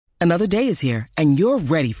Another day is here, and you're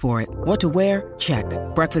ready for it. What to wear? Check.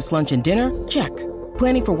 Breakfast, lunch, and dinner? Check.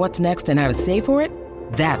 Planning for what's next and how to save for it?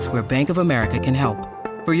 That's where Bank of America can help.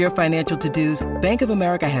 For your financial to-dos, Bank of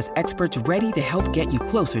America has experts ready to help get you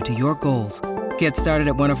closer to your goals. Get started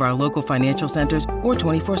at one of our local financial centers or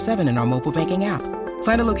 24/7 in our mobile banking app.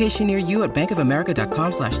 Find a location near you at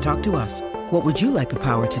bankofamerica.com/talktous. What would you like the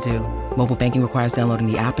power to do? Mobile banking requires downloading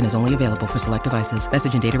the app and is only available for select devices.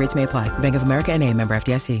 Message and data rates may apply. Bank of America N.A., member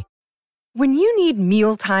FDIC. When you need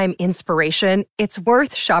mealtime inspiration, it's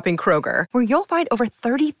worth shopping Kroger, where you'll find over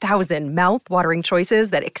 30,000 mouth-watering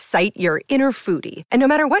choices that excite your inner foodie. And no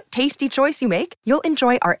matter what tasty choice you make, you'll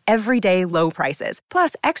enjoy our everyday low prices,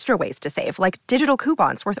 plus extra ways to save, like digital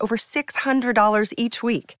coupons worth over $600 each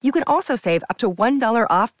week. You can also save up to $1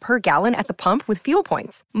 off per gallon at the pump with fuel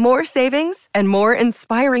points. More savings and more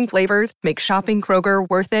inspiring flavors make shopping Kroger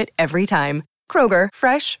worth it every time. Kroger,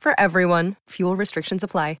 fresh for everyone. Fuel restrictions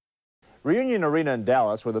apply. Reunion Arena in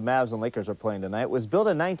Dallas, where the Mavs and Lakers are playing tonight, was built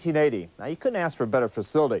in 1980. Now, you couldn't ask for a better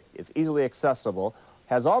facility. It's easily accessible,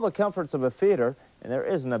 has all the comforts of a theater, and there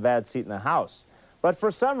isn't a bad seat in the house. But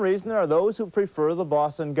for some reason, there are those who prefer the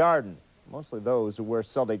Boston Garden, mostly those who wear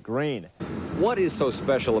Celtic green. What is so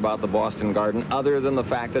special about the Boston Garden other than the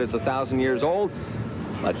fact that it's 1,000 years old?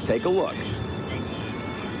 Let's take a look.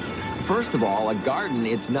 First of all, a garden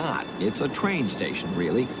it's not. It's a train station,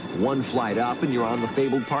 really. One flight up and you're on the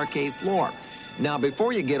fabled parquet floor. Now,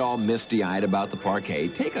 before you get all misty-eyed about the parquet,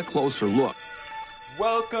 take a closer look.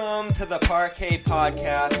 Welcome to the Parquet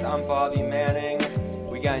Podcast. I'm Bobby Manning.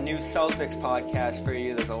 We got a new Celtics podcast for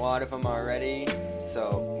you. There's a lot of them already.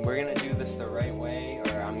 So we're going to do this the right way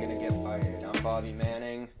or I'm going to get fired. I'm Bobby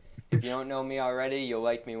Manning. If you don't know me already, you'll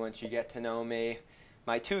like me once you get to know me.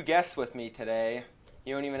 My two guests with me today,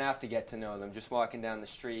 you don't even have to get to know them. Just walking down the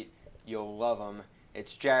street, you'll love them.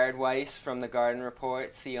 It's Jared Weiss from the Garden Report,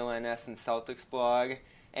 CLNS and Celtics blog,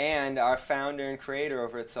 and our founder and creator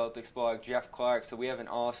over at Celtics blog, Jeff Clark. So we have an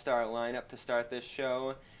all-star lineup to start this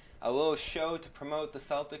show. A little show to promote the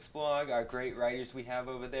Celtics blog, our great writers we have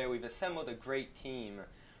over there. We've assembled a great team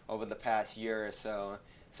over the past year or so.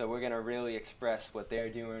 So we're going to really express what they're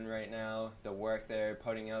doing right now, the work they're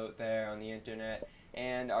putting out there on the internet,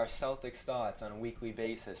 and our Celtics thoughts on a weekly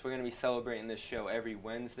basis. We're going to be celebrating this show every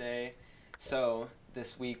Wednesday. So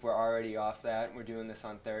this week we're already off that. We're doing this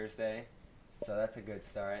on Thursday. So that's a good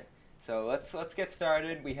start. So let's get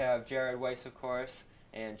started. We have Jared Weiss, of course,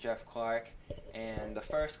 and Jeff Clark. And the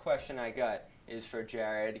first question I got is for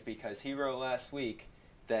Jared because he wrote last week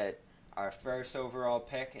that our first overall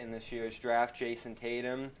pick in this year's draft, Jayson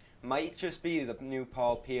Tatum, might just be the new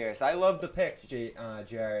Paul Pierce. I love the pick,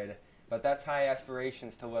 Jared, but that's high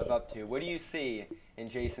aspirations to live up to. What do you see in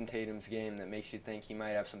Jayson Tatum's game that makes you think he might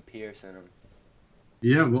have some Pierce in him?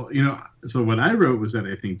 Yeah, well, so what I wrote was that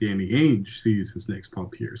I think Danny Ainge sees his next Paul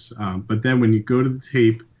Pierce. But then when you go to the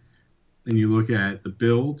tape and you look at the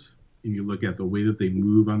build and you look at the way that they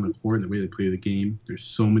move on the court and the way they play the game, there's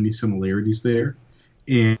so many similarities there.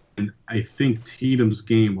 And I think Tatum's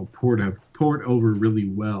game will port over really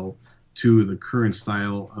well to the current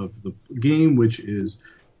style of the game, which is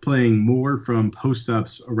playing more from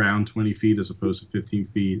post-ups around 20 feet as opposed to 15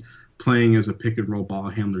 feet, playing as a pick-and-roll ball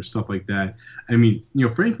handler, stuff like that. I mean,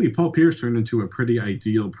 frankly, Paul Pierce turned into a pretty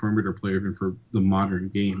ideal perimeter player even for the modern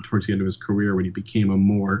game towards the end of his career when he became a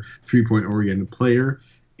more three-point oriented player.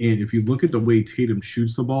 And if you look at the way Tatum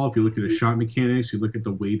shoots the ball, if you look at his shot mechanics, you look at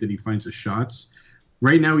the way that he finds his shots,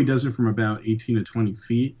 right now he does it from about 18 to 20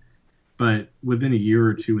 feet. But within a year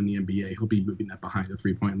or two in the NBA, he'll be moving that behind the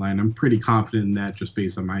three-point line. I'm pretty confident in that just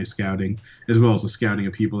based on my scouting, as well as the scouting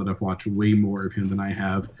of people that have watched way more of him than I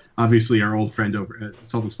have. Obviously, our old friend over at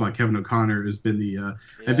Celtics blog, Kevin O'Connor, has been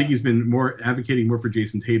I think he's been advocating more for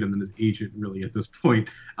Jayson Tatum than his agent really at this point.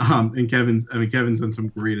 And Kevin's done some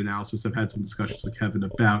great analysis. I've had some discussions with Kevin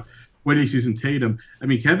about what he sees in Tatum. I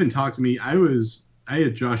mean, Kevin talked to me. I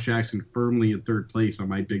had Josh Jackson firmly in third place on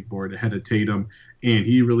my big board ahead of Tatum, and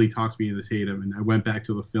he really talked me into Tatum. And I went back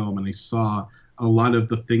to the film and I saw a lot of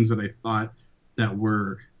the things that I thought that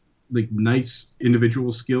were like nice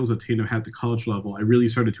individual skills that Tatum had at the college level. I really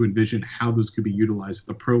started to envision how those could be utilized at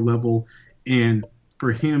the pro level. And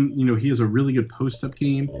for him, he has a really good post-up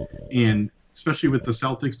game, and especially with the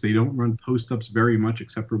Celtics, they don't run post-ups very much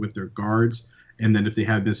except for with their guards. And then if they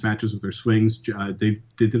have mismatches with their swings, they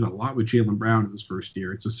did a lot with Jaylen Brown in his first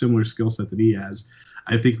year. It's a similar skill set that he has.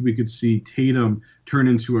 I think we could see Tatum turn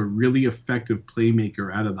into a really effective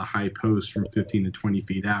playmaker out of the high post from 15 to 20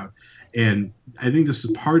 feet out. And I think this is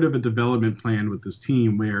part of a development plan with this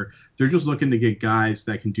team where they're just looking to get guys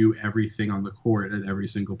that can do everything on the court at every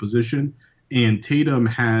single position. And Tatum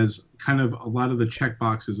has kind of a lot of the check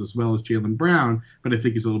boxes as well as Jaylen Brown, but I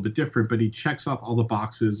think he's a little bit different. But he checks off all the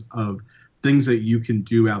boxes of things that you can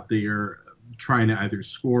do out there trying to either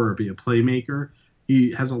score or be a playmaker.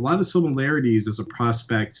 He has a lot of similarities as a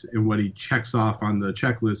prospect in what he checks off on the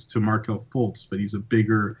checklist to Markelle Fultz, but he's a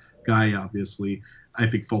bigger guy, obviously. I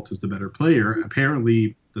think Fultz is the better player.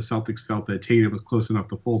 Apparently, the Celtics felt that Tatum was close enough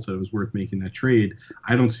to Fultz that it was worth making that trade.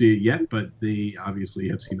 I don't see it yet, but they obviously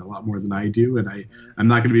have seen a lot more than I do, and I'm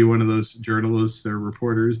not going to be one of those journalists or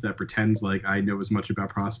reporters that pretends like I know as much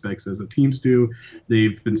about prospects as the teams do.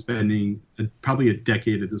 They've been spending probably a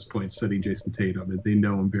decade at this point studying Jayson Tatum, and they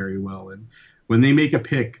know him very well. And when they make a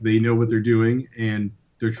pick, they know what they're doing, and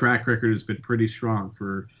their track record has been pretty strong.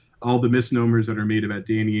 For all the misnomers that are made about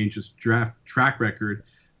Danny Ainge's draft track record,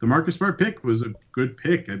 the Marcus Smart pick was a good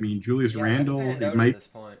pick. I mean, Julius Randle might. At this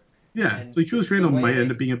point. Yeah, and so Julius Randle might end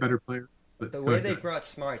up being a better player. But the way they brought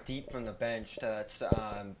Smart deep from the bench to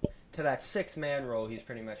that six-man role he's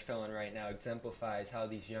pretty much filling right now exemplifies how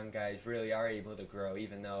these young guys really are able to grow,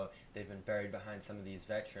 even though they've been buried behind some of these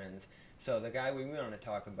veterans. So the guy we want to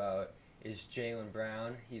talk about is Jaylen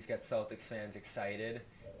Brown. He's got Celtics fans excited.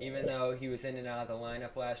 Even though he was in and out of the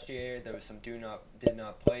lineup last year, there was some did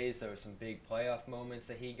not plays. There were some big playoff moments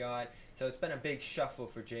that he got. So it's been a big shuffle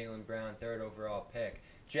for Jaylen Brown, third overall pick.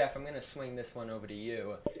 Jeff, I'm going to swing this one over to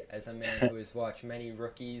you as a man who has watched many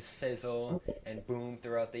rookies fizzle and boom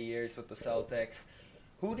throughout the years with the Celtics.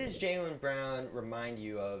 Who does Jaylen Brown remind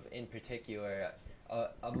you of in particular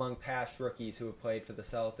among past rookies who have played for the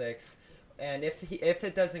Celtics? And if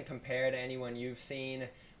it doesn't compare to anyone you've seen,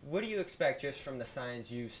 what do you expect just from the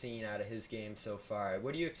signs you've seen out of his game so far?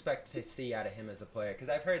 What do you expect to see out of him as a player? Because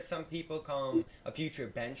I've heard some people call him a future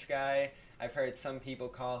bench guy. I've heard some people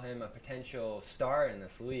call him a potential star in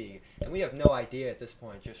this league. And we have no idea at this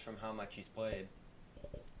point just from how much he's played.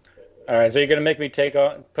 All right, so you're going to make me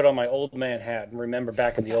put on my old man hat and remember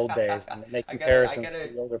back in the old days and make comparisons to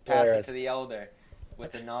the older players. Pass it to the elder.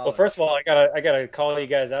 With the knowledge. Well, first of all, I gotta call you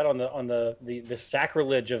guys out on the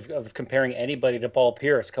sacrilege of comparing anybody to Paul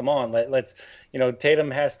Pierce. Come on, let's Tatum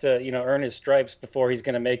has to earn his stripes before he's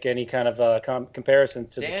going to make any kind of comparison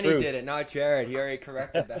to Danny the truth. Danny did it, not Jared. He already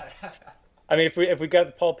corrected that. I mean, if we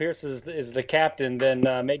got Paul Pierce as the captain, then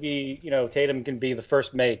maybe Tatum can be the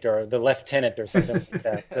first mate or the lieutenant or something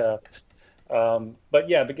like that. But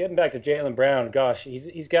getting back to Jaylen Brown, gosh,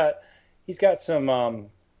 he's got some.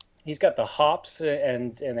 He's got the hops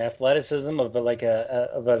and athleticism of a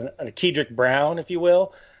Kedrick Brown, if you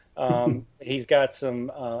will. He's got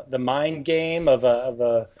some the mind game of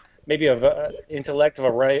a intellect of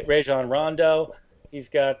a Rajon Rondo.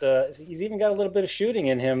 He's even got a little bit of shooting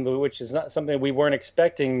in him, which is not something we weren't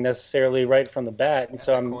expecting necessarily right from the bat. And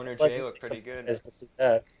so I'm corner Jay looked pretty good. As to see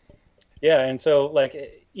that. Yeah, and so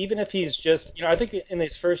even if he's just I think in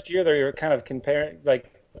his first year they were kind of comparing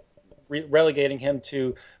relegating him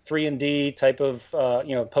to 3-and-D type of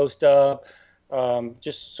post up,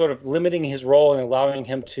 just sort of limiting his role and allowing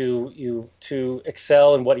him to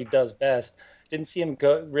excel in what he does best. Didn't see him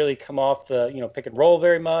really come off the pick and roll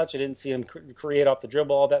very much. I didn't see him create off the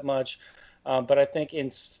dribble all that much. But I think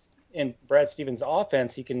in Brad Stevens'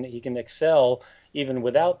 offense he can excel even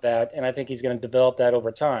without that, and I think he's going to develop that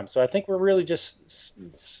over time. So I think we're really just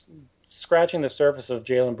scratching the surface of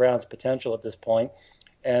Jaylen Brown's potential at this point.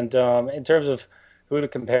 And in terms of who to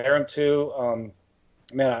compare him to,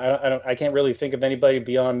 I can't really think of anybody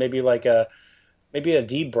beyond maybe a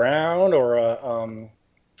D Brown or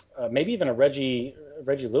maybe even a Reggie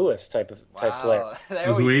Lewis type player. I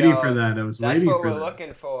was waiting for that. That's what we're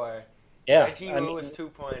looking for. Yeah, Reggie Lewis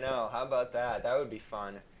 2.0. How about that? That would be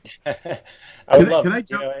fun. Can I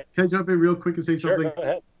jump in real quick and say Sure, something? Go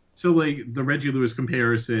ahead. So the Reggie Lewis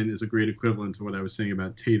comparison is a great equivalent to what I was saying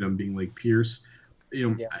about Tatum being like Pierce.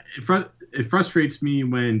 It frustrates me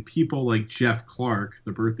when people like Jeff Clark,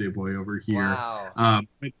 the birthday boy over here. Wow.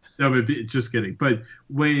 Just kidding. But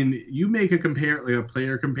when you make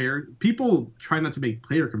player compare, people try not to make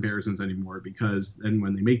player comparisons anymore because then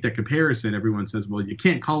when they make that comparison, everyone says, well, you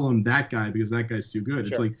can't call him that guy because that guy's too good.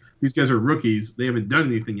 Sure. It's like these guys are rookies. They haven't done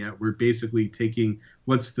anything yet. We're basically taking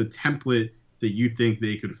what's the template that you think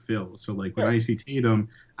they could fill. So when I see Tatum,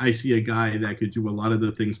 I see a guy that could do a lot of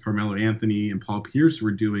the things Carmelo Anthony and Paul Pierce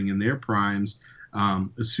were doing in their primes,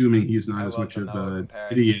 assuming he's not as much of an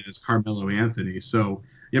idiot as Carmelo Anthony. So,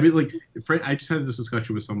 I just had this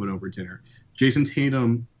discussion with someone over dinner. Jayson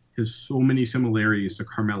Tatum has so many similarities to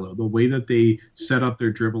Carmelo. The way that they set up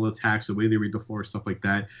their dribble attacks, the way they read the floor, stuff like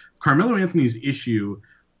that. Carmelo Anthony's issue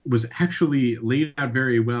was actually laid out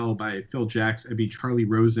very well by Charlie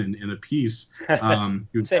Rosen in a piece. It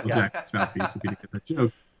was Phil Jackson's mouthpiece, if you didn't get that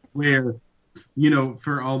joke, where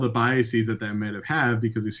for all the biases that might have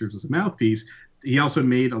because he serves as a mouthpiece, he also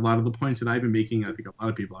made a lot of the points that I've been making. I think a lot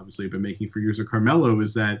of people obviously have been making for years of Carmelo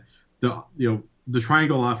is that the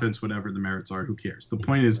triangle offense, whatever the merits are, who cares? The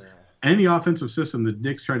point is any offensive system that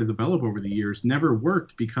Knicks tried to develop over the years never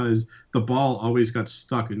worked because the ball always got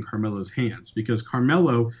stuck in Carmelo's hands. Because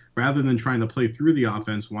Carmelo, rather than trying to play through the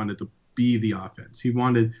offense, wanted to be the offense. He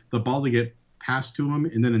wanted the ball to get passed to him,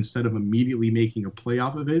 and then instead of immediately making a play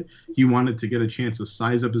off of it, he wanted to get a chance to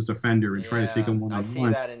size up his defender and try to take him one-on-one. I see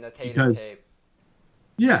that in the Tatum tape.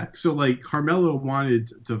 Yeah, so like Carmelo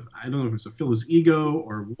wanted to, I don't know if it's to fill his ego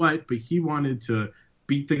or what, but he wanted to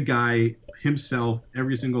beat the guy himself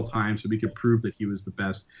every single time so he could prove that he was the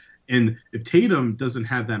best. And if Tatum doesn't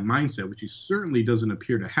have that mindset, which he certainly doesn't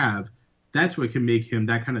appear to have, that's what can make him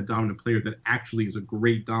that kind of dominant player that actually is a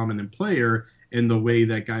great dominant player in the way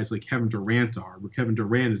that guys like Kevin Durant are. Where Kevin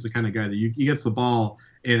Durant is the kind of guy that he gets the ball,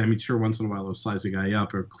 and I mean, sure, once in a while he'll size a guy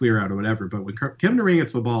up or clear out or whatever, but when Kevin Durant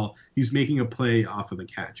gets the ball, he's making a play off of the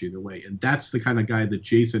catch either way, and that's the kind of guy that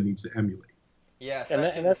Jayson needs to emulate. Yeah,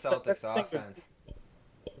 especially in the Celtics offense.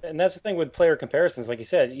 And that's the thing with player comparisons, like you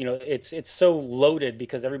said, it's so loaded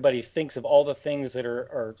because everybody thinks of all the things that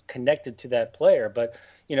are connected to that player. But,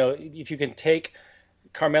 if you can take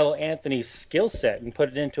Carmelo Anthony's skill set and put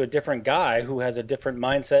it into a different guy who has a different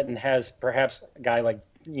mindset and has perhaps a guy like,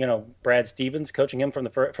 Brad Stevens coaching him from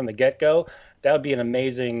the get-go, that would be an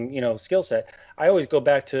amazing, skill set. I always go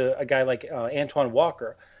back to a guy like Antoine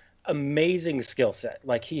Walker, amazing skill set.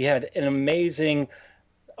 Like he had an amazing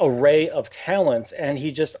array of talents, and he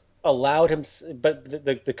just allowed him. But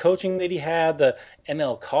the coaching that he had, the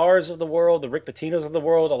ML Carrs of the world, the Rick Pitino's of the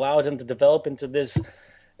world, allowed him to develop into this.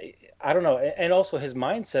 I don't know, and also his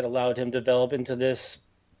mindset allowed him to develop into this.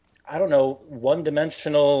 I don't know,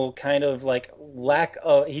 one-dimensional kind of like lack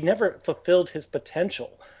of. He never fulfilled his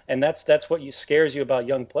potential, and that's what scares you about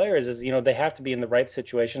young players is they have to be in the right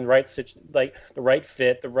situation, like the right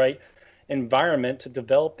fit, the right environment to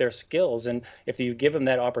develop their skills. And if you give them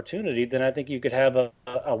that opportunity, then I think you could have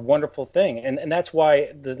a wonderful thing. And that's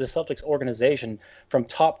why the Celtics organization from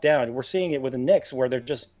top down, we're seeing it with the Knicks where they're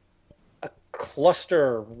just a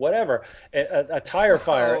cluster, whatever, a tire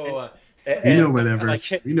fire. We know whatever.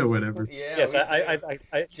 We know whatever. Yeah, yes,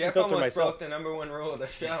 I Jeff almost broke the number one rule of the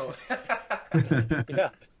show. Yeah.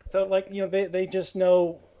 So they just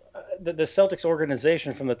know the Celtics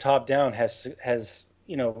organization from the top down has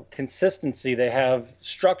consistency. They have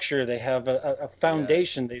structure. They have a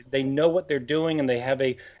foundation. Yes. They know what they're doing, and they have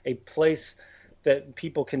a place that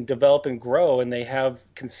people can develop and grow, and they have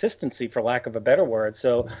consistency, for lack of a better word.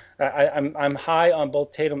 So I'm high on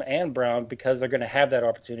both Tatum and Brown because they're going to have that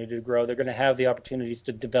opportunity to grow. They're going to have the opportunities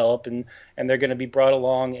to develop, and they're going to be brought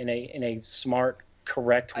along in a smart,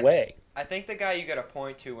 correct way. I think the guy you got to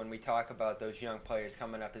point to when we talk about those young players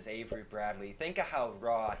coming up is Avery Bradley. Think of how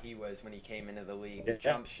raw he was when he came into the league. The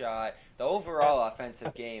jump shot, the overall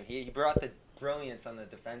offensive game. He brought the brilliance on the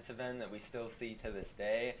defensive end that we still see to this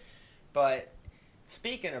day. But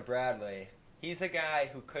speaking of Bradley, he's a guy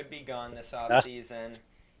who could be gone this offseason.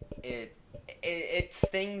 It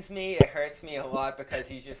stings me. It hurts me a lot because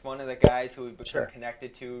he's just one of the guys who we've become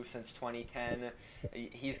connected to since 2010.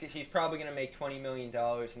 He's probably going to make $20 million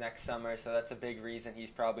next summer, so that's a big reason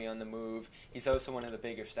he's probably on the move. He's also one of the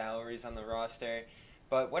bigger salaries on the roster.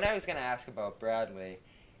 But what I was going to ask about Bradley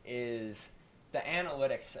is the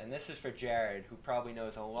analytics, and this is for Jared, who probably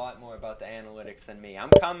knows a lot more about the analytics than me.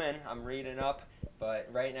 I'm reading up, but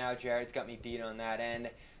right now Jared's got me beat on that end.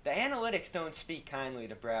 The analytics don't speak kindly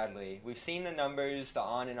to Bradley. We've seen the numbers, the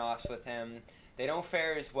on and offs with him. They don't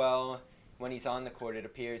fare as well when he's on the court, it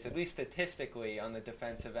appears, at least statistically on the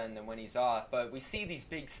defensive end than when he's off. But we see these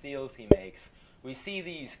big steals he makes. We see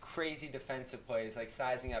these crazy defensive plays like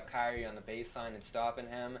sizing up Kyrie on the baseline and stopping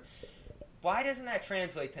him. Why doesn't that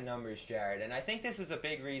translate to numbers, Jared? And I think this is a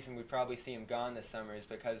big reason we probably see him gone this summer is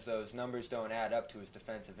because those numbers don't add up to his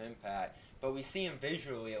defensive impact. But we see him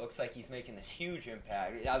visually. It looks like he's making this huge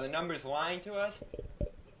impact. Are the numbers lying to us?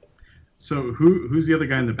 So who's the other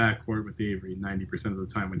guy in the backcourt with Avery 90% of the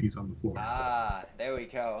time when he's on the floor? There we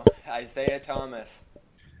go. Isaiah Thomas.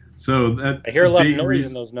 So that I hear a lot of noise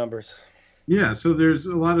in those numbers. Yeah, so there's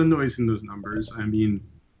a lot of noise in those numbers. I mean,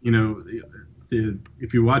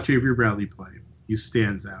 if you watch Avery Bradley play, he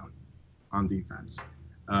stands out on defense.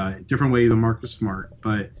 Different way than Marcus Smart,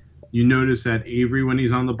 but you notice that Avery, when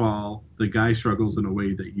he's on the ball, the guy struggles in a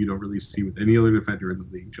way that you don't really see with any other defender in the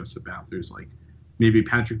league. Just about there's like maybe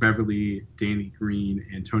Patrick Beverley, Danny Green,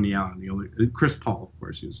 and Tony Allen. Chris Paul, of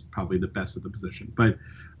course, is probably the best at the position. But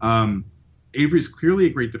Avery's clearly a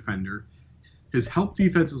great defender. His help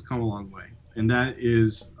defense has come a long way. And that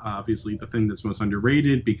is obviously the thing that's most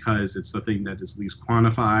underrated because it's the thing that is least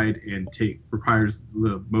quantified and requires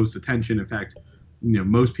the most attention. In fact,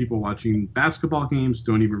 most people watching basketball games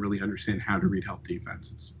don't even really understand how to read help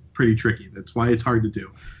defense. It's pretty tricky. That's why it's hard to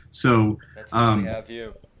do. So that's why we have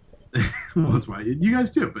you. Well, that's why you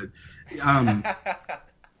guys do. But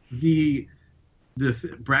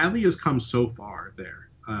Bradley has come so far there.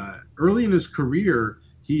 Early in his career,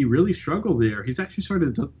 he really struggled there. He's actually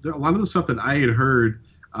started a lot of the stuff that I had heard.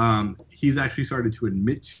 He's actually started to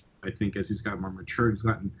admit to, I think, as he's gotten more mature, he's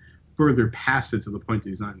gotten further past it to the point that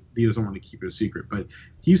he doesn't want to keep it a secret. But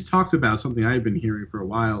he's talked about something I've been hearing for a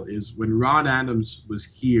while is when Ron Adams was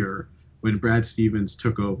here, when Brad Stevens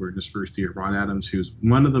took over in his first year. Ron Adams, who's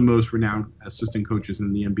one of the most renowned assistant coaches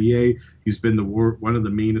in the NBA, he's been one of the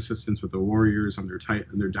main assistants with the Warriors on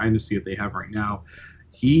their dynasty that they have right now.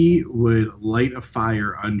 He would light a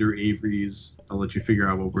fire under Avery's, I'll let you figure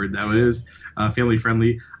out what word that is, family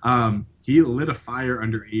friendly. He lit a fire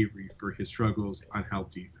under Avery for his struggles on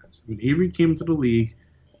help defense. When Avery came into the league,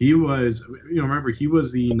 he was, remember, he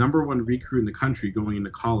was the number one recruit in the country going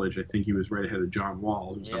into college. I think he was right ahead of John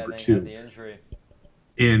Wall, who was number 2. Had the injury.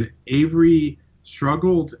 And Avery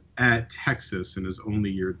struggled at Texas in his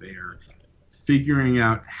only year there, figuring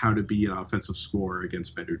out how to be an offensive scorer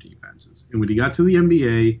against better defenses. And when he got to the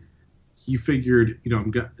NBA, he figured,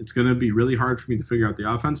 it's going to be really hard for me to figure out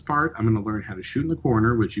the offense part. I'm going to learn how to shoot in the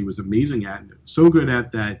corner, which he was amazing at, so good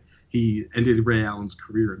at that he ended Ray Allen's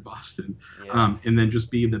career in Boston. Yes. And then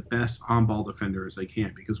just be the best on-ball defender as I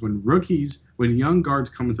can. Because when young guards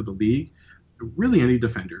come into the league, really any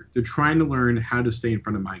defender, they're trying to learn how to stay in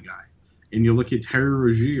front of my guy. And you look at Terry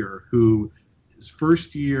Rozier, who his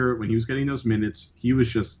first year, when he was getting those minutes, he was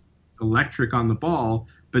just electric on the ball,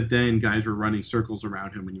 but then guys were running circles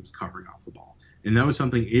around him when he was covering off the ball. And that was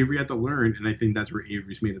something Avery had to learn, and I think that's where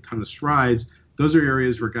Avery's made a ton of strides. Those are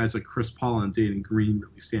areas where guys like Chris Paul and Jaylen Green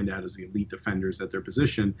really stand out as the elite defenders at their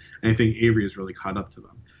position, and I think Avery has really caught up to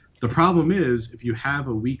them. The problem is, if you have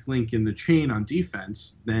a weak link in the chain on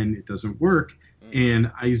defense, then it doesn't work.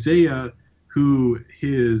 And Isaiah, who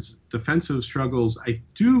his defensive struggles, I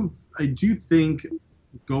do think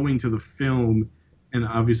going to the film, and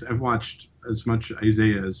obviously I've watched as much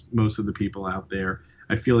Isaiah as most of the people out there.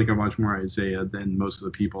 I feel like I watched more Isaiah than most of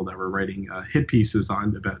the people that were writing hit pieces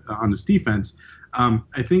on his defense.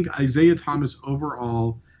 I think Isaiah Thomas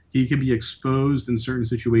overall, he can be exposed in certain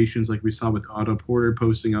situations, like we saw with Otto Porter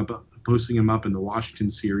posting him up in the Washington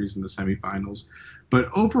series in the semifinals. But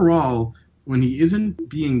overall, when he isn't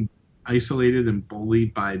being isolated and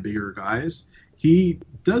bullied by bigger guys, he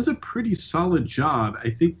does a pretty solid job. I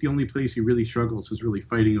think the only place he really struggles is really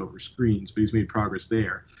fighting over screens, but he's made progress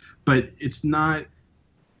there. But it's not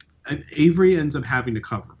 – Avery ends up having to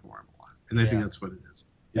cover for him a lot, and I think that's what it is.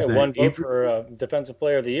 One vote for Defensive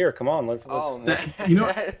Player of the Year. Come on, let's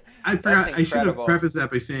I forgot. I should have prefaced that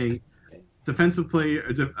by saying defensive player,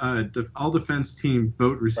 all defense team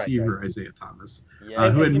vote receiver, right. Isaiah Thomas, who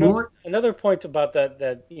had more. Another point about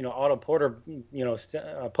that Otto Porter,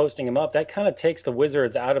 posting him up, that kind of takes the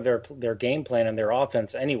Wizards out of their game plan and their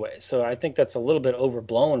offense anyway. So I think that's a little bit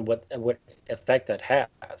overblown what effect that has.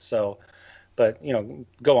 So, but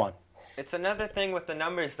go on. It's another thing with the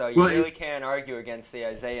numbers, though. You really can't argue against the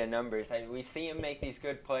Isaiah numbers. We see him make these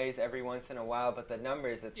good plays every once in a while, but the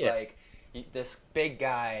numbers, it's like this big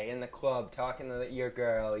guy in the club talking to your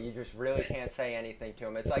girl. You just really can't say anything to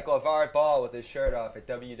him. It's like LeVar Ball with his shirt off at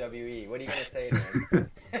WWE. What are you going to say to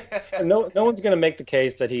him? No one's going to make the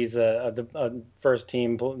case that he's a first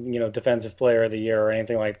team, defensive player of the year or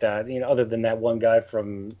anything like that. Other than that one guy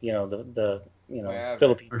from the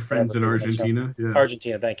Philippines. Our friends in Argentina. Yeah.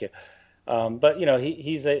 Argentina, thank you. But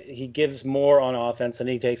he gives more on offense than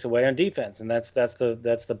he takes away on defense, and that's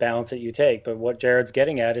the balance that you take. But what Jared's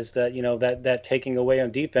getting at is that that taking away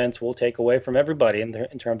on defense will take away from everybody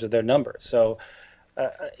in terms of their numbers. So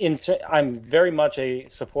I'm very much a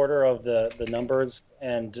supporter of the numbers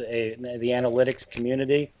and the analytics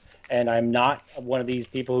community, and I'm not one of these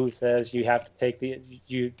people who says you have to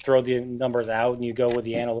you throw the numbers out and you go with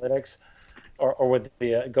the analytics. Or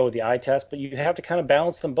go with the eye test, but you have to kind of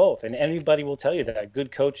balance them both. And anybody will tell you that.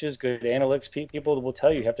 Good coaches, good analytics people will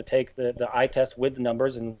tell you have to take the eye test with the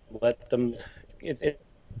numbers and let them.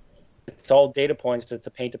 It's all data points to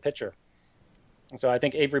paint a picture. And so I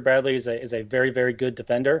think Avery Bradley is a very, very good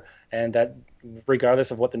defender, and that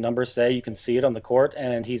regardless of what the numbers say, you can see it on the court.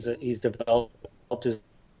 And he's developed his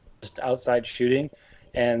outside shooting.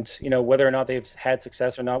 And, whether or not they've had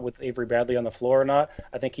success or not with Avery Bradley on the floor or not,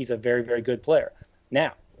 I think he's a very, very good player.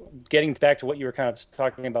 Now, getting back to what you were kind of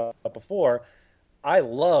talking about before, I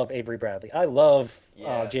love Avery Bradley. I love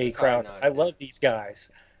Jay Crowder. I love these guys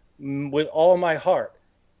with all my heart.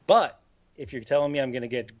 But if you're telling me I'm going to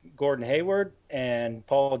get Gordon Hayward and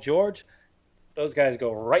Paul George, those guys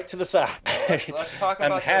go right to the side. Let's talk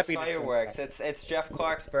about those fireworks. It's Jeff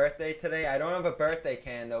Clark's birthday today. I don't have a birthday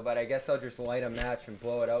candle, but I guess I'll just light a match and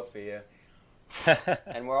blow it out for you.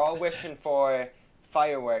 And we're all wishing for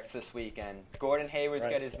fireworks this weekend. Gordon Hayward's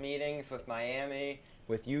got his meetings with Miami,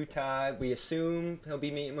 with Utah. We assume he'll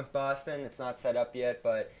be meeting with Boston. It's not set up yet,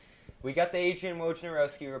 but we got the Adrian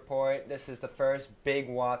Wojnarowski report. This is the first big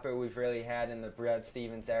whopper we've really had in the Brad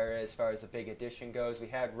Stevens era as far as a big addition goes. We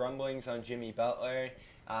had rumblings on Jimmy Butler.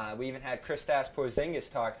 We even had Kristaps Porzingis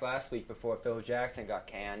talks last week before Phil Jackson got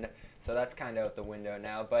canned. So that's kind of out the window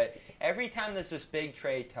now. But every time there's this big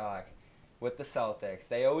trade talk with the Celtics,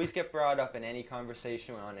 they always get brought up in any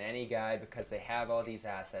conversation on any guy because they have all these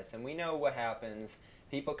assets. And we know what happens.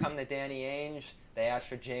 People come to Danny Ainge, they ask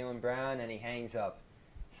for Jaylen Brown, and he hangs up.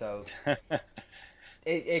 So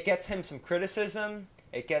it gets him some criticism.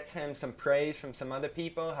 It gets him some praise from some other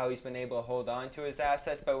people, how he's been able to hold on to his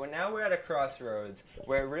assets. But now we're at a crossroads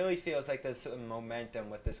where it really feels like there's some momentum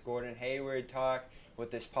with this Gordon Hayward talk, with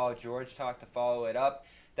this Paul George talk to follow it up.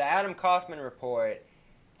 The Adam Kaufman report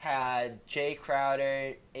had Jay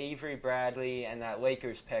Crowder, Avery Bradley, and that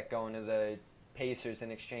Lakers pick going to the Pacers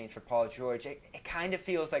in exchange for Paul George. It kind of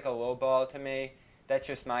feels like a lowball to me. That's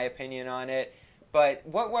just my opinion on it. But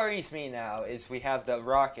what worries me now is we have the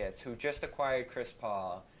Rockets, who just acquired Chris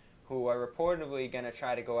Paul, who are reportedly going to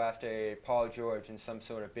try to go after Paul George in some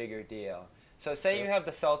sort of bigger deal. So say you have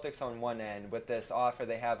the Celtics on one end with this offer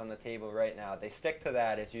they have on the table right now. They stick to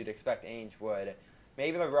that as you'd expect Ainge would.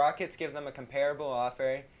 Maybe the Rockets give them a comparable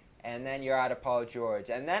offer, and then you're out of Paul George.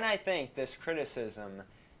 And then I think this criticism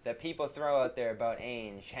that people throw out there about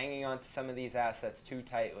Ainge hanging on to some of these assets too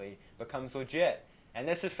tightly becomes legit. And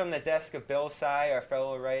this is from the desk of Bill Sy, our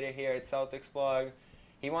fellow writer here at Celtics Blog.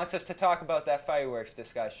 He wants us to talk about that fireworks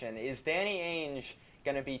discussion. Is Danny Ainge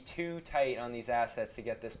going to be too tight on these assets to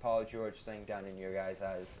get this Paul George thing done in your guys'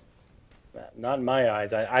 eyes? Not in my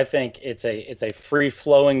eyes. I think it's a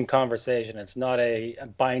free-flowing conversation. It's not a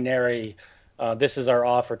binary, this is our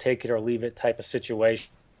offer, take it or leave it type of situation.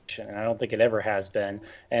 And I don't think it ever has been.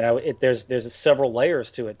 And there's several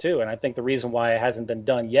layers to it too. And I think the reason why it hasn't been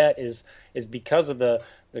done yet is because of the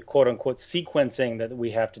quote unquote sequencing that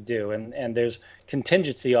we have to do. And there's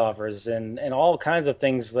contingency offers and all kinds of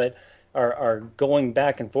things that are going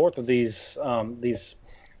back and forth with these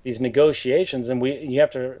negotiations. And you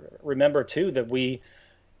have to remember too that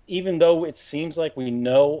even though it seems like we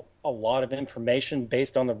know a lot of information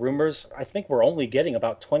based on the rumors, I think we're only getting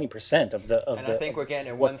about 20% of the. I think we're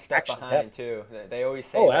getting one step behind too. They always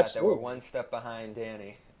say that we're one step behind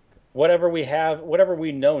Danny. Whatever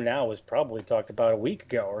we know now was probably talked about a week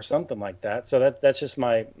ago or something like that. So that's just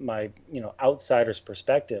my outsider's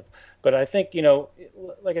perspective. But I think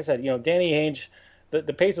like I said, Danny Ainge,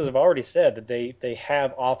 the Pacers have already said that they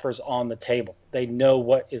have offers on the table. They know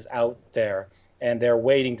what is out there. And they're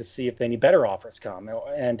waiting to see if any better offers come.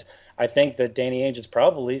 And I think that Danny Ainge has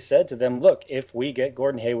probably said to them, look, if we get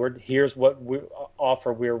Gordon Hayward, here's what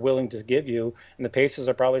offer we're willing to give you. And the Pacers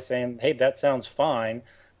are probably saying, hey, that sounds fine,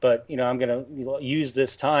 but I'm going to use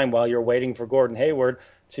this time while you're waiting for Gordon Hayward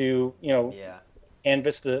to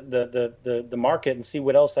canvass the market and see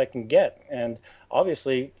what else I can get. And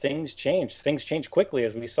obviously things change. Things change quickly,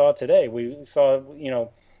 as we saw today. We saw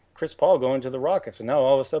Chris Paul going to the Rockets, and now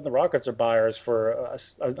all of a sudden the Rockets are buyers for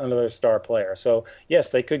another star player. So yes,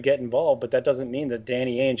 they could get involved, but that doesn't mean that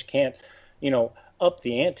Danny Ainge can't, up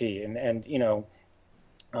the ante and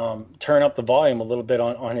turn up the volume a little bit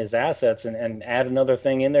on his assets and add another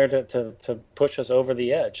thing in there to push us over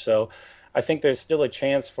the edge. So I think there's still a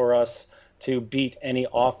chance for us to beat any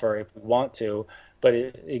offer if we want to. But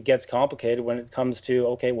it gets complicated when it comes to,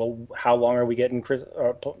 okay, well, how long are we getting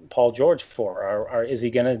Paul George for? Or is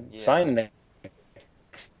he going to sign it?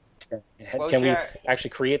 Can we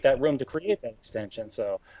actually create that room to create that extension?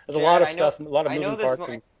 So there's a lot of stuff, a lot of moving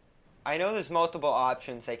parts. I know there's multiple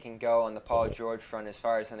options they can go on the Paul George front as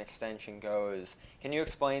far as an extension goes. Can you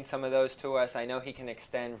explain some of those to us? I know he can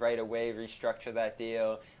extend right away, restructure that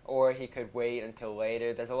deal, or he could wait until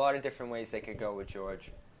later. There's a lot of different ways they could go with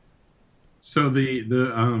George. So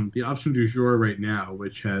the option du jour right now,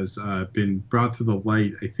 which has been brought to the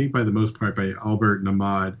light, I think by the most part by Albert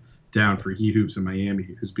Namad down for Heat Hoops in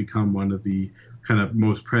Miami, who's become one of the kind of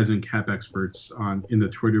most present cap experts in the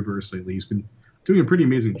Twitterverse lately. He's been doing a pretty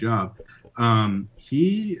amazing job.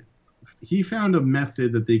 He found a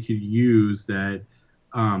method that they could use that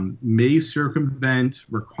may circumvent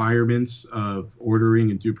requirements of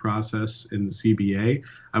ordering and due process in the CBA.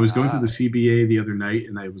 I was going through the CBA the other night,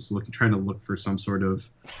 and I was trying to look for some sort of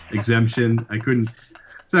exemption. I couldn't. I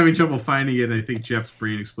was having trouble finding it. And I think Jeff's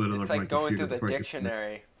brain exploded. It's like going through the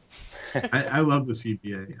dictionary. I love the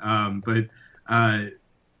CBA, but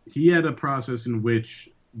he had a process in which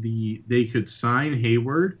they could sign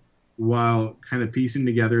Hayward while kind of piecing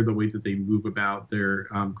together the way that they move about their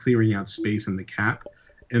clearing out space in the cap,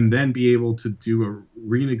 and then be able to do a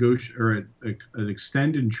renegotiate or an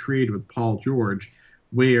extended trade with Paul George,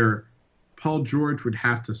 where Paul George would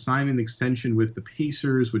have to sign an extension with the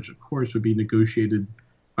Pacers, which of course would be negotiated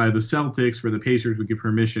by the Celtics, where the Pacers would give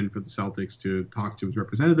permission for the Celtics to talk to his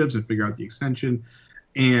representatives and figure out the extension,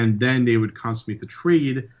 and then they would consummate the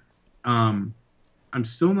trade. I'm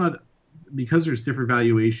still not, because there's different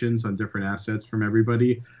valuations on different assets from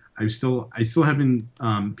everybody. I still haven't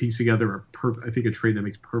pieced together I think a trade that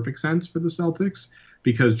makes perfect sense for the Celtics,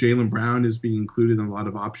 because Jaylen Brown is being included in a lot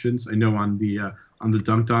of options. I know on the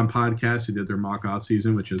Dunked On podcast, they did their mock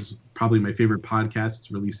offseason, which is probably my favorite podcast.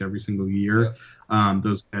 It's released every single year. Yep.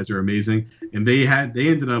 Those guys are amazing, and they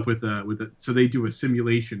ended up with so they do a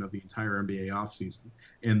simulation of the entire NBA offseason,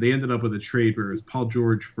 and they ended up with a trade where it was Paul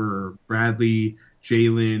George for Bradley,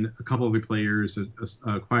 Jaylen, a couple other players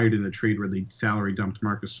acquired in a trade where they salary dumped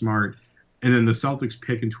Marcus Smart, and then the Celtics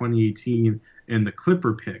pick in 2018 and the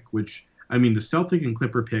Clipper pick, which, I mean, the Celtic and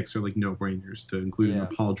Clipper picks are like no-brainers to include in a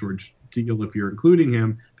Paul George deal if you're including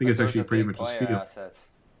him. I think it's actually pretty much a steal.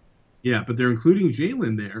 Assets. Yeah, but they're including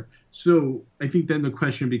Jaylen there. So I think then the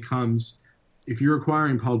question becomes, if you're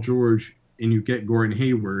acquiring Paul George and you get Gordon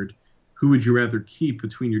Hayward, who would you rather keep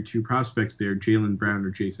between your two prospects there, Jaylen Brown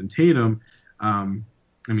or Jayson Tatum?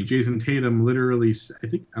 I mean, Jayson Tatum literally, I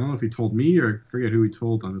don't know if he told me or I forget who he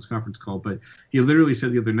told on this conference call, but he literally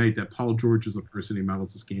said the other night that Paul George is the person he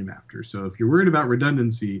models this game after. So if you're worried about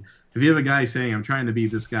redundancy, if you have a guy saying, I'm trying to be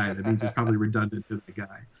this guy, that means he's probably redundant to the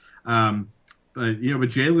guy. But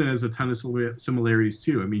Jaylen has a ton of similarities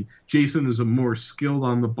too. I mean, Jayson is more skilled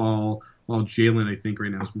on the ball, while Jaylen, I think,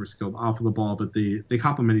 right now is more skilled off of the ball, but they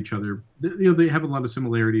complement each other. They have a lot of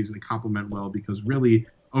similarities, and they complement well, because really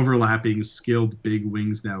overlapping skilled big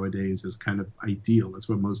wings nowadays is kind of ideal. That's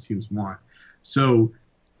what most teams want. So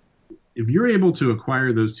if you're able to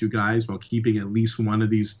acquire those two guys while keeping at least one of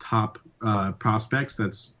these top prospects,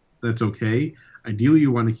 that's okay. Ideally,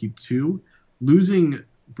 you want to keep two. Losing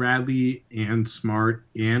Bradley and Smart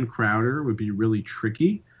and Crowder would be really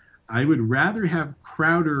tricky. I would rather have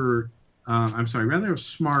Crowder. Rather have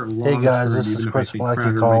Smart long. Hey guys, this is Chris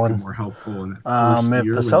Blackie calling. More helpful in that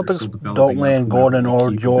if the Celtics don't land Gordon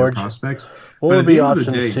or George, what would be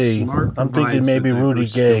option C? I'm thinking maybe Rudy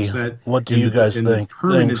Gay. What do you guys think?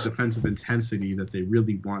 Permanent defensive intensity that they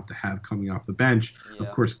really want to have coming off the bench. Yeah.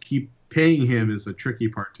 Of course, paying him is a tricky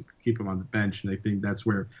part to keep him on the bench, and I think that's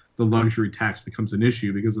where the luxury tax becomes an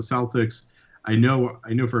issue, because the Celtics, I know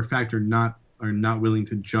for a fact, are not willing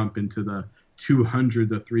to jump into the $200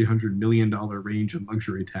 to $300 million range in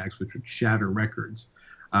luxury tax, which would shatter records.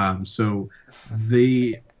 So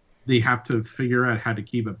they have to figure out how to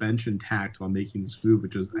keep a bench intact while making this move,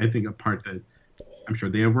 which is, I think, a part that I'm sure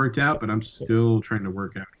they have worked out, but I'm still trying to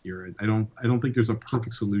work out here. I don't think there's a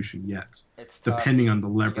perfect solution yet. It's depending on the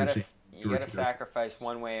leverage. You got to sacrifice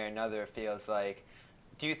one way or another, it feels like.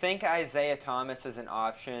 Do you think Isaiah Thomas is an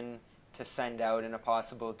option to send out in a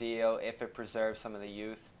possible deal if it preserves some of the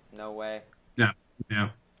youth? No way. Yeah.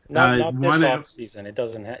 Not this offseason. It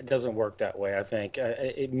doesn't work that way. I think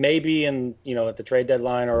it may be in at the trade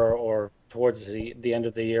deadline or towards the end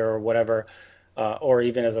of the year or whatever, or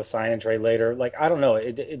even as a sign and trade later. Like, I don't know.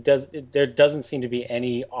 There doesn't seem to be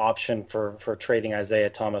any option for trading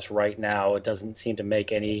Isaiah Thomas right now. It doesn't seem to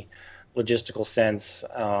make any logistical sense.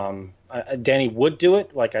 Danny would do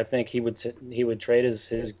it. Like, I think he would trade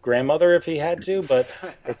his grandmother if he had to, but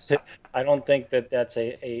I don't think that's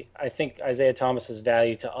I think Isaiah Thomas's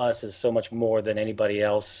value to us is so much more than anybody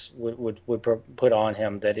else would put on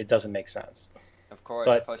him that it doesn't make sense. Of course,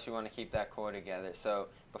 plus you want to keep that core together. So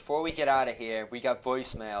before we get out of here, we got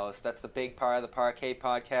voicemails. That's the big part of the Parquet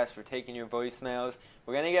podcast. We're taking your voicemails.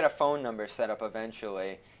 We're going to get a phone number set up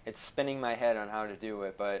eventually. It's spinning my head on how to do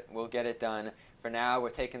it, but we'll get it done. For now, we're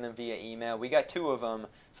taking them via email. We got 2 of them,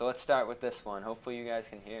 so let's start with this one. Hopefully you guys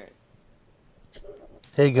can hear it.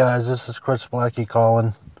 Hey guys, this is Chris Blackie calling.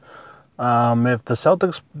 If the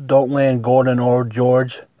Celtics don't land Gordon or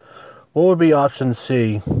George, what would be option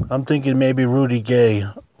C? I'm thinking maybe Rudy Gay.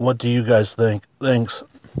 What do you guys think? Thanks.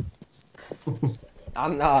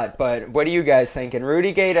 I'm not, but what are you guys thinking?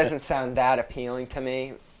 Rudy Gay doesn't sound that appealing to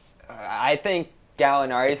me. I think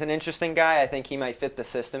Gallinari is an interesting guy. I think he might fit the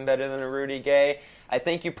system better than a Rudy Gay. I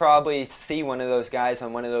think you probably see one of those guys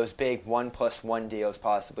on one of those big 1+1 deals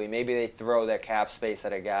possibly. Maybe they throw their cap space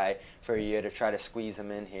at a guy for a year to try to squeeze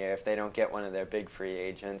him in here if they don't get one of their big free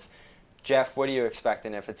agents. Jeff, what are you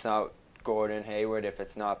expecting if it's not Gordon, Hayward, if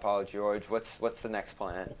it's not Paul George? What's the next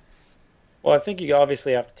plan? Well, I think you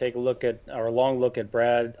obviously have to take a long look at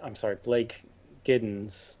Blake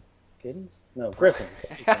Giddens. Giddens? No, Griffin.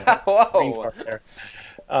 Whoa.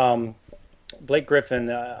 Blake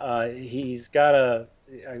Griffin, he's got a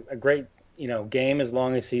great game as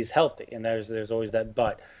long as he's healthy, and there's always that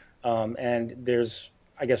but. And there's,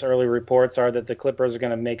 I guess, early reports are that the Clippers are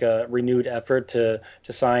going to make a renewed effort to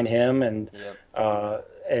sign him and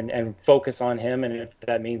focus on him. And if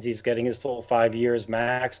that means he's getting his full 5 years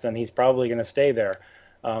max, then he's probably going to stay there.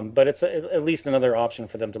 But it's at least another option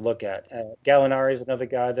for them to look at. Gallinari is another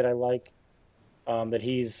guy that I like. That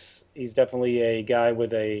he's definitely a guy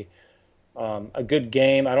with a good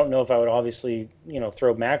game. I don't know if I would obviously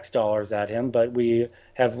throw max dollars at him, but we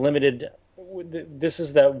have limited. This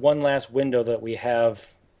is that one last window that we have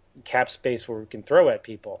cap space where we can throw at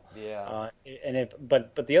people. Yeah.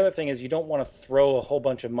 But the other thing is you don't want to throw a whole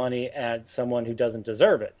bunch of money at someone who doesn't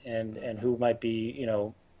deserve it and who might be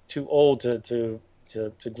too old to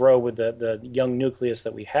grow with the young nucleus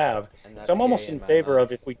that we have. So I'm almost in favor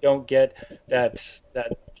of, if we don't get that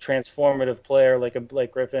transformative player like a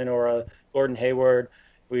Blake Griffin or a Gordon Hayward,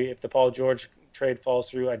 if the Paul George trade falls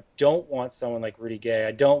through, I don't want someone like Rudy Gay.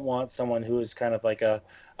 I don't want someone who is kind of like a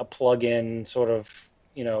plug-in sort of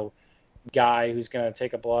guy who's going to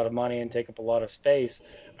take up a lot of money and take up a lot of space.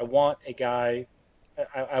 I want a guy.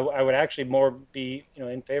 I would actually more be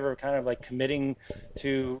in favor of kind of like committing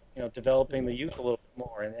to developing the youth a little bit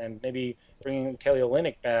more and maybe bringing Kelly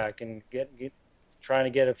Olynyk back and trying to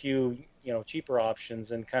get a few cheaper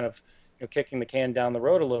options and kind of kicking the can down the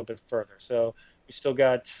road a little bit further. So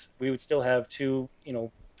we would still have two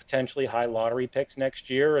potentially high lottery picks next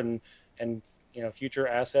year and future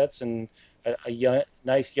assets and a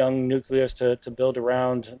nice young nucleus to build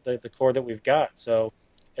around the core that we've got. So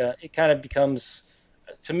it kind of becomes,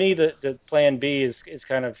 to me, the plan B is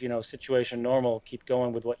kind of situation normal. Keep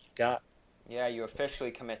going with what you got. Yeah, you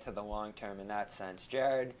officially commit to the long term in that sense.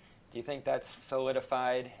 Jared, do you think that's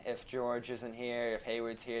solidified if George isn't here, if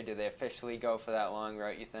Hayward's here? Do they officially go for that long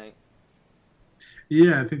route, you think?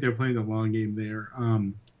 Yeah, I think they're playing the long game there.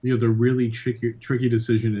 The really tricky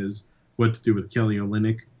decision is what to do with Kelly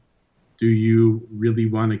Olynyk. Do you really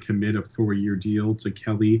want to commit a 4-year deal to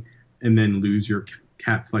Kelly and then lose your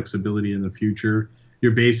cap flexibility in the future?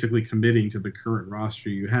 You're basically committing to the current roster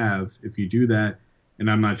you have if you do that, and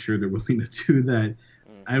I'm not sure they're willing to do that.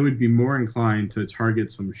 I would be more inclined to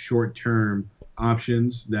target some short-term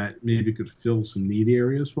options that maybe could fill some need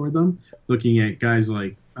areas for them, looking at guys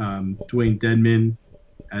like Dwayne Dedmon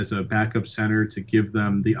as a backup center to give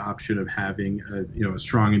them the option of having a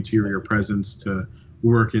strong interior presence to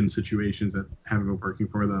work in situations that haven't been working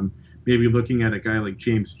for them. Maybe looking at a guy like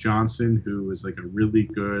James Johnson, who is like a really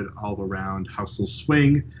good all-around hustle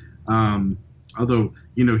swing. Although,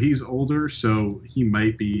 he's older, so he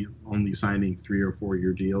might be only signing 3 or 4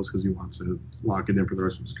 year deals because he wants to lock it in for the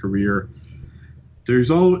rest of his career. There's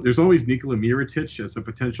always Nikola Mirotic as a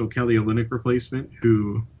potential Kelly Olynyk replacement,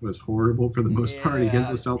 who was horrible for the most part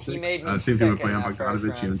against the Celtics. Same thing with Bojan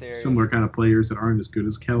Bogdanovic, similar kind of players that aren't as good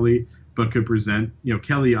as Kelly, but could present.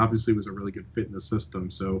 Kelly obviously was a really good fit in the system.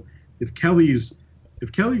 So if Kelly's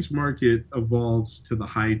market evolves to the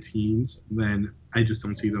high teens, then I just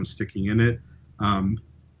don't see them sticking in it.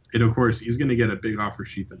 And of course, he's going to get a big offer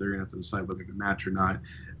sheet that they're going to have to decide whether to match or not.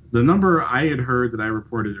 The number I had heard that I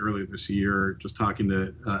reported earlier this year, just talking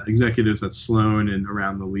to executives at Sloan and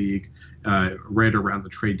around the league, right around the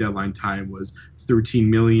trade deadline time, was $13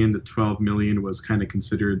 million to $12 million was kind of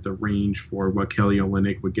considered the range for what Kelly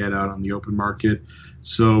Olynyk would get out on the open market.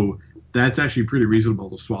 So that's actually pretty reasonable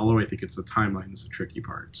to swallow. I think it's the timeline is the tricky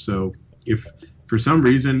part. So if for some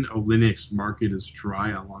reason Olynyk's market is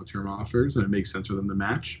dry on long-term offers, and it makes sense for them to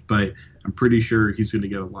match, but I'm pretty sure he's going to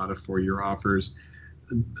get a lot of 4-year offers.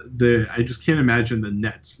 I just can't imagine the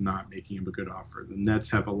Nets not making him a good offer. The Nets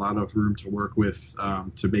have a lot of room to work with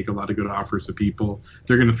to make a lot of good offers to people.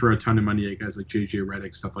 They're going to throw a ton of money at guys like JJ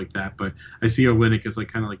Redick, stuff like that. But I see Olynyk as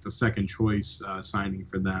kind of the second choice signing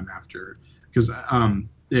for them after, because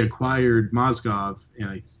they acquired Mozgov,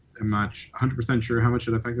 and I'm not 100% sure how much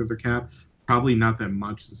it affected their cap. Probably not that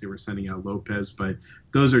much since they were sending out Lopez, but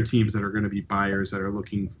those are teams that are going to be buyers that are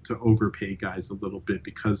looking to overpay guys a little bit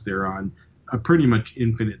because they're on a pretty much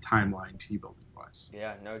infinite timeline team building wise. wise.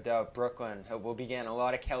 Yeah, no doubt. Brooklyn. We'll be getting a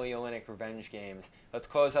lot of Kelly Olynyk revenge games. Let's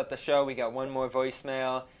close out the show. We got one more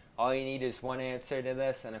voicemail. All you need is one answer to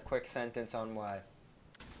this and a quick sentence on why.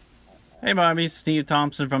 Hey, Bobby. Steve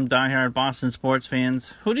Thompson from Die Hard Boston sports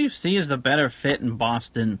fans. Who do you see as the better fit in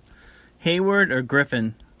Boston, Hayward or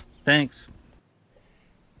Griffin? Thanks.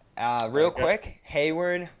 Real quick,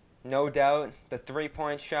 Hayward, no doubt. The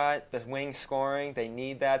three-point shot, the wing scoring, they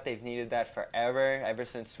need that. They've needed that forever, ever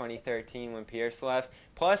since 2013 when Pierce left.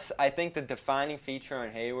 Plus, I think the defining feature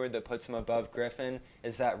on Hayward that puts him above Griffin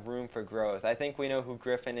is that room for growth. I think we know who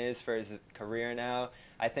Griffin is for his career now.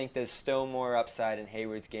 I think there's still more upside in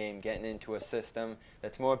Hayward's game, getting into a system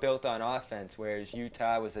that's more built on offense, whereas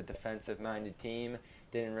Utah was a defensive-minded team,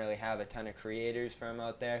 didn't really have a ton of creators for him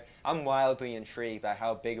out there. I'm wildly intrigued by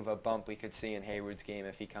how big of a bump we could see in Hayward's game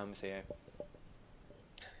if he comes here.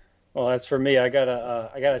 Well, that's for me. I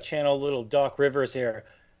gotta channel a little Doc Rivers here.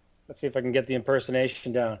 Let's see if I can get the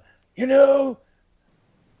impersonation down. One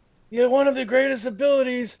of the greatest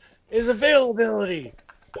abilities is availability.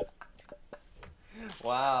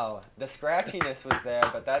 Wow, the scratchiness was there,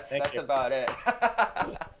 but that's about it.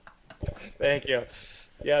 Thank you.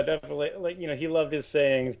 Yeah, definitely. He loved his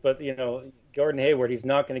sayings, but Gordon Hayward, he's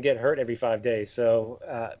not going to get hurt every 5 days. So,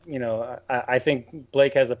 I think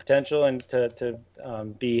Blake has the potential and to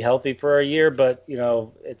be healthy for a year, but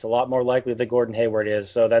it's a lot more likely that Gordon Hayward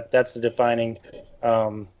is. So that's the defining,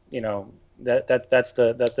 that's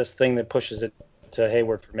this thing that pushes it to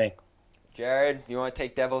Hayward for me. Jared, you want to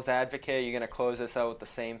take devil's advocate? You're going to close us out with the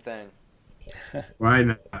same thing. Why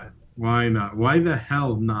not? Why not? Why the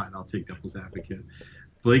hell not? I'll take devil's advocate.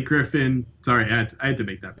 Blake Griffin. Sorry, I had to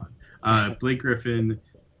make that pun. Blake Griffin.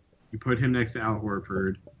 You put him next to Al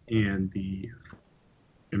Horford, and the pick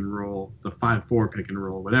and roll, the 5-4 pick and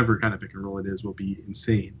roll, whatever kind of pick and roll it is, will be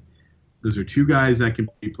insane. Those are two guys that can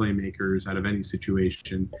be playmakers out of any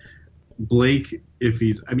situation. Blake,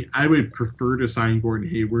 I would prefer to sign Gordon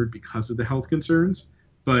Hayward because of the health concerns,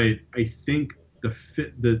 but I think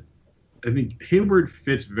I think Hayward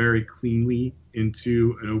fits very cleanly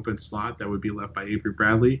into an open slot that would be left by Avery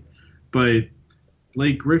Bradley, but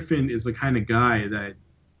Blake Griffin is the kind of guy that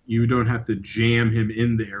you don't have to jam him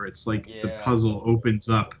in there. It's like the puzzle opens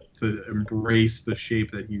up to embrace the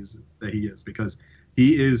shape that he is, because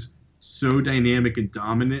he is so dynamic and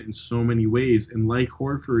dominant in so many ways. And like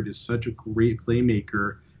Horford is such a great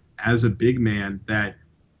playmaker as a big man that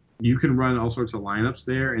you can run all sorts of lineups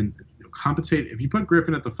there and compensate. If you put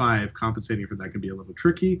Griffin at the 5, compensating for that can be a little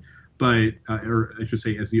tricky, but or I should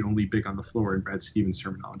say as the only big on the floor in Brad Stevens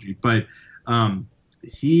terminology. But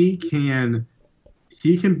he can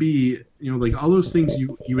be, like all those things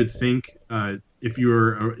you would think if you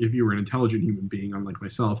were an intelligent human being, unlike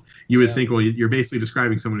myself, you would think, well, you're basically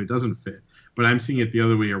describing someone who doesn't fit. But I'm seeing it the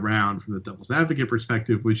other way around from the devil's advocate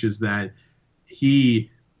perspective, which is that he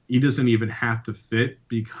doesn't even have to fit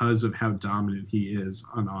because of how dominant he is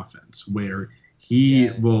on offense, where he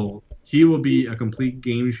will be a complete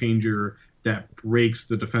game changer that breaks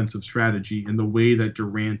the defensive strategy in the way that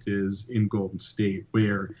Durant is in Golden State,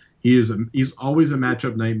 where he's always a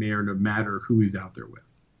matchup nightmare no matter who he's out there with.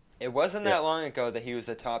 It wasn't that long ago that he was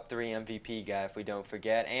a top 3 MVP guy, if we don't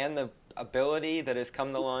forget, and the ability that has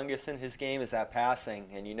come the longest in his game is that passing,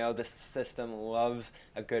 and this system loves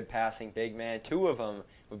a good passing big man. 2 of them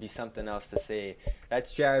would be something else to see.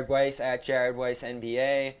 That's Jared Weiss at Jared Weiss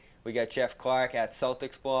NBA. We got Jeff Clark at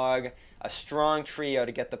Celtics Blog. A strong trio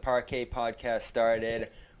to get the Parquet podcast started.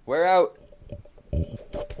 We're out.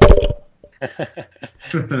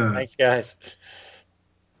 Thanks, guys.